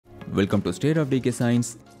Welcome to State of Decay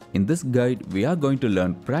Science. In this guide, we are going to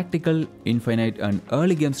learn practical, infinite and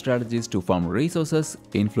early game strategies to farm resources,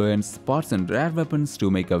 influence, spots and rare weapons to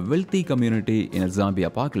make a wealthy community in a zombie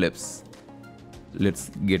apocalypse.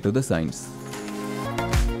 Let's get to the science.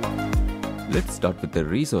 Let's start with the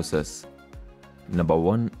resources. Number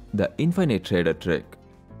 1. The infinite trader trick.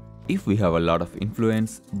 If we have a lot of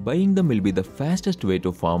influence, buying them will be the fastest way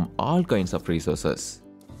to farm all kinds of resources.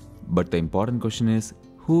 But the important question is,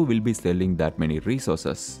 who will be selling that many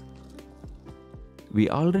resources? We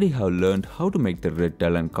already have learned how to make the red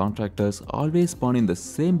talent contractors always spawn in the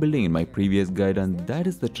same building in my previous guide, and that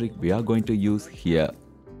is the trick we are going to use here.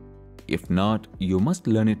 If not, you must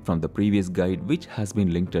learn it from the previous guide which has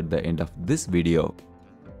been linked at the end of this video.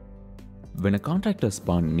 When a contractor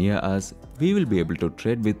spawns near us, we will be able to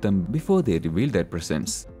trade with them before they reveal their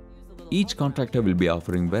presence. Each contractor will be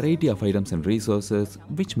offering variety of items and resources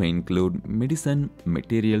which may include medicine,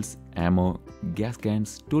 materials, ammo, gas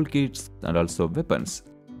cans, toolkits and also weapons.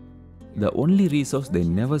 The only resource they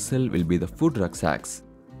never sell will be the food rucksacks.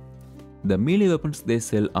 The melee weapons they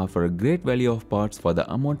sell offer a great value of parts for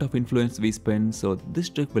the amount of influence we spend, so this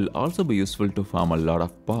trick will also be useful to farm a lot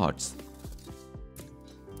of parts.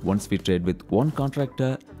 Once we trade with one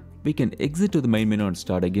contractor, we can exit to the main menu and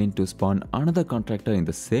start again to spawn another contractor in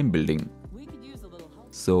the same building.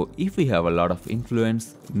 So if we have a lot of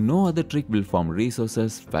influence, no other trick will farm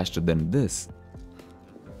resources faster than this.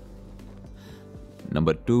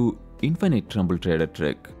 Number 2. Infinite Trumbull trader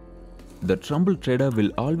trick. The Trumbull trader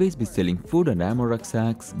will always be selling food and ammo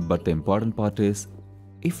rucksacks, but the important part is,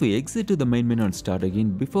 if we exit to the main menu and start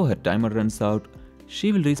again before her timer runs out,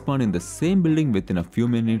 she will respawn in the same building within a few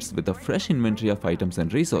minutes with a fresh inventory of items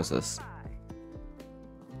and resources.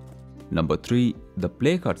 Number 3. The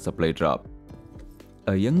play card supply drop.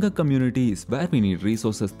 A younger community is where we need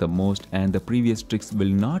resources the most, and the previous tricks will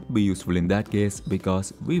not be useful in that case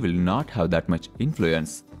because we will not have that much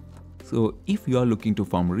influence. So if you are looking to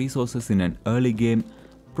farm resources in an early game,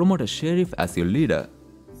 promote a sheriff as your leader.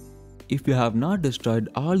 If you have not destroyed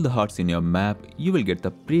all the hearts in your map, you will get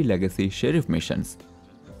the pre-legacy sheriff missions.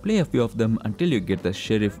 Play a few of them until you get the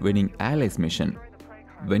sheriff winning allies mission.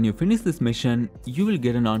 When you finish this mission, you will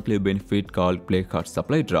get an enclave benefit called play card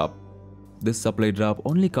supply drop. This supply drop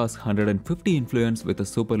only costs 150 influence with a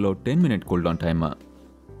super low 10-minute cooldown timer.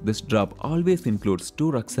 This drop always includes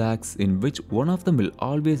 2 rucksacks, in which one of them will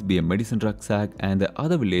always be a medicine rucksack and the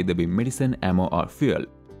other will either be medicine, ammo or fuel.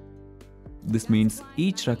 This means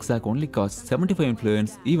each rucksack only costs 75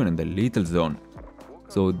 influence even in the lethal zone.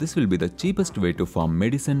 So this will be the cheapest way to farm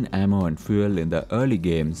medicine, ammo and fuel in the early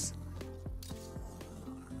games.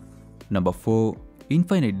 Number 4.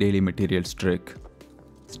 Infinite daily materials trick.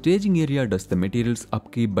 Staging area does the materials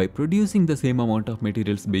upkeep by producing the same amount of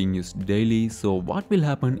materials being used daily, so what will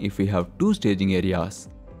happen if we have 2 staging areas?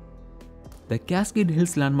 The Cascade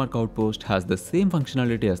Hills Landmark Outpost has the same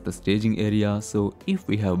functionality as the staging area, so if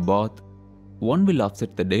we have both, one will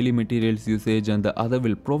offset the daily materials usage and the other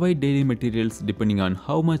will provide daily materials depending on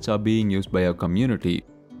how much are being used by our community.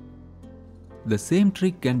 The same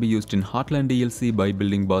trick can be used in Heartland DLC by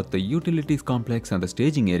building both the utilities complex and the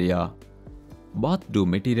staging area. Both do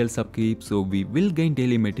materials upkeep, so we will gain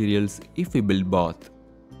daily materials if we build both.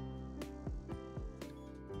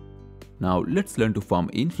 Now let's learn to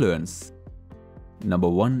farm influence. Number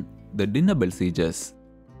 1. The dinner bell sieges.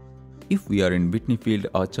 If we are in Whitney Field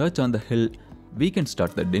or Church on the Hill, we can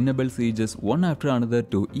start the dinner bell sieges one after another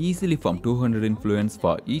to easily farm 200 influence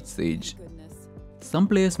for each siege. Some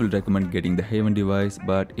players will recommend getting the Haven device,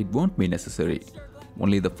 but it won't be necessary.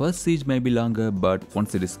 Only the first siege may be longer, but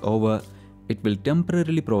once it is over, it will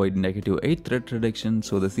temporarily provide -8 threat reduction,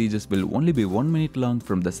 so the sieges will only be 1 minute long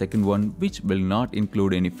from the second one, which will not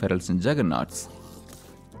include any ferals and juggernauts.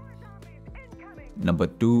 Number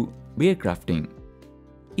 2. Beer crafting.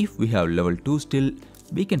 If we have level 2 still,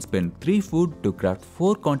 we can spend 3 food to craft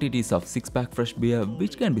 4 quantities of 6-pack fresh beer,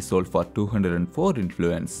 which can be sold for 204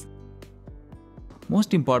 influence.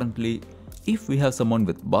 Most importantly, if we have someone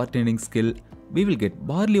with bartending skill, we will get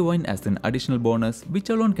barley wine as an additional bonus, which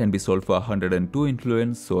alone can be sold for 102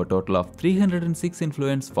 influence, so a total of 306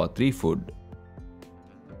 influence for 3 food.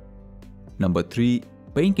 Number 3.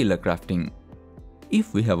 Painkiller crafting.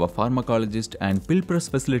 If we have a pharmacologist and pill press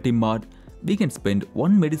facility mod, we can spend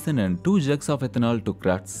 1 medicine and 2 jugs of ethanol to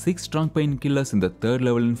craft 6 strong painkillers in the 3rd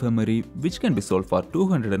level infirmary, which can be sold for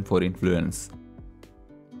 204 influence.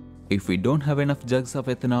 If we don't have enough jugs of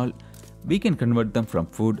ethanol, we can convert them from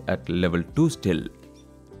food at level 2 still.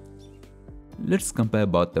 Let's compare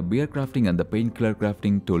both the beer crafting and the painkiller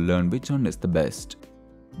crafting to learn which one is the best.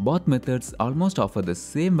 Both methods almost offer the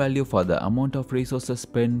same value for the amount of resources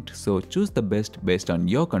spent, so choose the best based on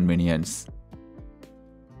your convenience.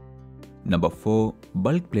 Number 4.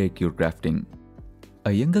 Bulk player cure crafting.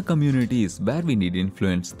 A younger community is where we need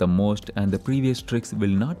influence the most, and the previous tricks will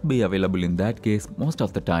not be available in that case most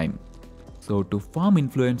of the time. So to farm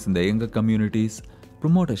influence in the younger communities,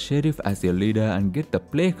 promote a sheriff as your leader and get the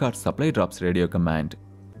play card supply drops radio command.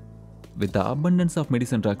 With the abundance of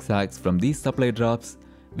medicine rucksacks from these supply drops,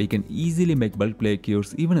 we can easily make bulk player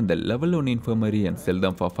cures even in the level 1 infirmary and sell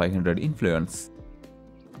them for 500 influence.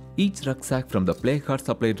 Each rucksack from the play card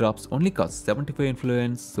supply drops only costs 75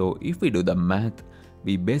 influence, so if we do the math,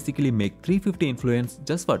 we basically make 350 influence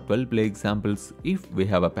just for 12 plague samples if we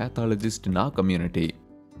have a pathologist in our community.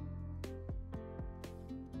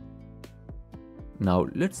 Now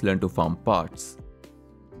let's learn to farm parts.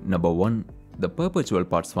 Number 1. The Perpetual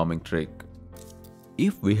parts farming trick.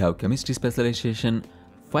 If we have chemistry specialization,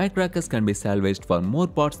 firecrackers can be salvaged for more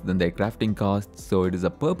parts than their crafting costs, so it is a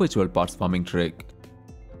Perpetual parts farming trick.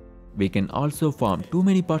 We can also farm too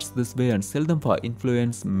many parts this way and sell them for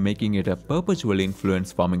influence, making it a Perpetual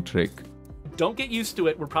influence farming trick. Don't get used to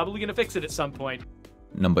it, we're probably going to fix it at some point.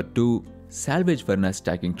 Number 2. Salvage furnace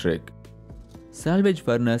stacking trick. Salvage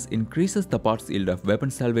furnace increases the parts yield of weapon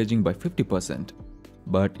salvaging by 50%.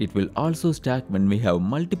 But it will also stack when we have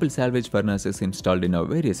multiple salvage furnaces installed in our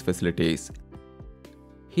various facilities.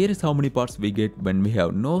 Here is how many parts we get when we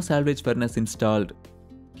have no salvage furnace installed.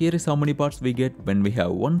 Here is how many parts we get when we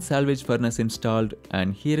have one salvage furnace installed,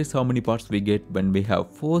 and here is how many parts we get when we have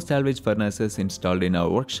 4 salvage furnaces installed in our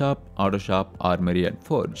workshop, auto shop, armory and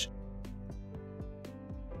forge.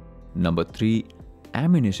 Number 3.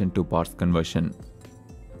 Ammunition to parts conversion.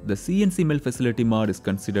 The CNC mill facility mod is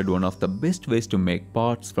considered one of the best ways to make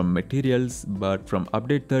parts from materials, but from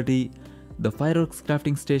update 30, the fireworks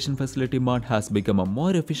crafting station facility mod has become a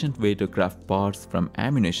more efficient way to craft parts from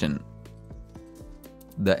ammunition.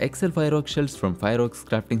 The XL fireworks shells from fireworks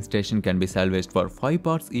crafting station can be salvaged for 5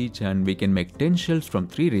 parts each, and we can make 10 shells from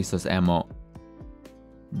 3 resource ammo.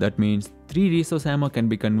 That means 3 resource ammo can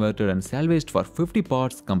be converted and salvaged for 50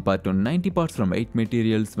 parts compared to 90 parts from 8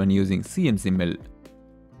 materials when using CNC mill.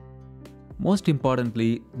 Most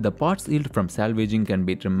importantly, the parts yield from salvaging can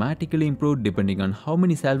be dramatically improved depending on how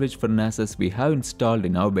many salvage furnaces we have installed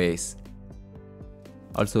in our base.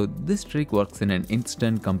 Also, this trick works in an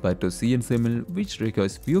instant compared to CNC mill, which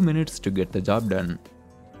requires few minutes to get the job done.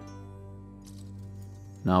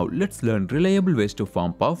 Now let's learn reliable ways to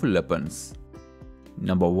farm powerful weapons.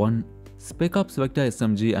 Number 1. Spec Ops Vector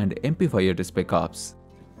SMG and MP5 Spec Ops.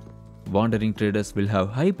 Wandering traders will have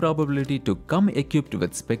high probability to come equipped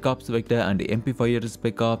with Spec Ops Vector and MP5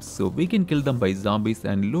 Spec Ops, so we can kill them by zombies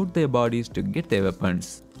and loot their bodies to get their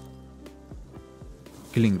weapons.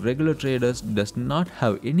 Killing regular traders does not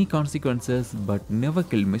have any consequences, but never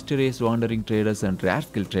kill mysterious wandering traders and rare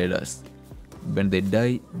skill traders. When they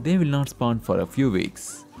die, they will not spawn for a few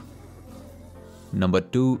weeks. Number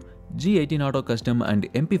 2. G18 Auto Custom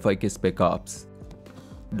and MP5K Spec Ops.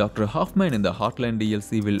 Dr. Hoffman in the Hotline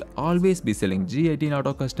DLC will always be selling G18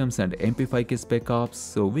 Auto Customs and MP5K Spec Ops,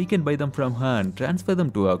 so we can buy them from her and transfer them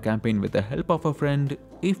to our campaign with the help of a friend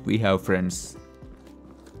if we have friends.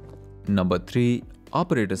 Number 3.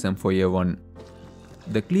 Operators M4A1.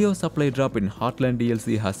 The Clio supply drop in Hotline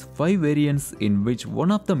DLC has 5 variants, in which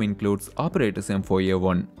one of them includes Operators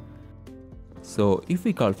M4A1. So if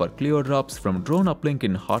we call for Clio drops from Drone Uplink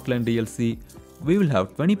in Hotline DLC, we will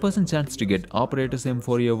have 20% chance to get Operators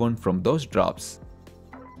M4A1 from those drops.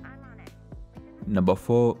 Number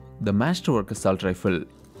 4. The Masterwork Assault Rifle.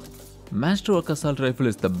 Masterwork Assault Rifle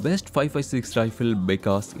is the best 5.56 rifle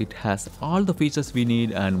because it has all the features we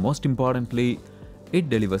need, and most importantly, it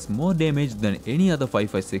delivers more damage than any other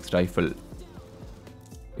 5.56 rifle.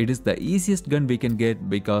 It is the easiest gun we can get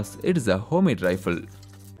because it is a homemade rifle.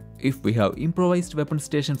 If we have improvised weapon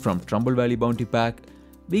station from Trumbull Valley Bounty Pack,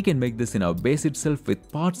 we can make this in our base itself with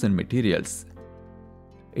parts and materials.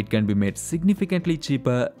 It can be made significantly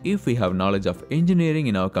cheaper if we have knowledge of engineering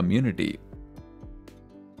in our community.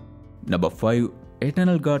 Number 5.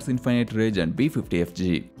 Eternal Guard's Infinite Rage and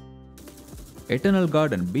B50FG. Eternal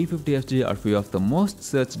Guard and B50FG are few of the most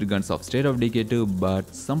searched guns of State of Decay 2,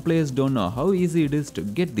 but some players don't know how easy it is to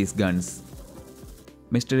get these guns.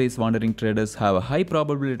 Mysterious wandering traders have a high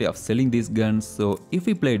probability of selling these guns, so if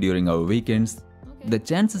we play during our weekends, the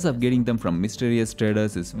chances of getting them from mysterious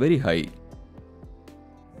traders is very high.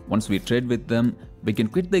 Once we trade with them, we can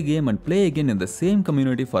quit the game and play again in the same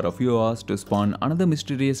community for a few hours to spawn another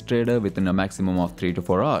mysterious trader within a maximum of 3 to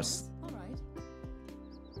 4 hours.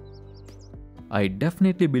 I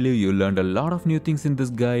definitely believe you learned a lot of new things in this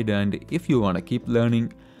guide, and if you wanna keep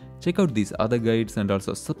learning, Check out these other guides and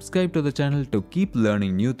also subscribe to the channel to keep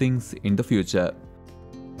learning new things in the future.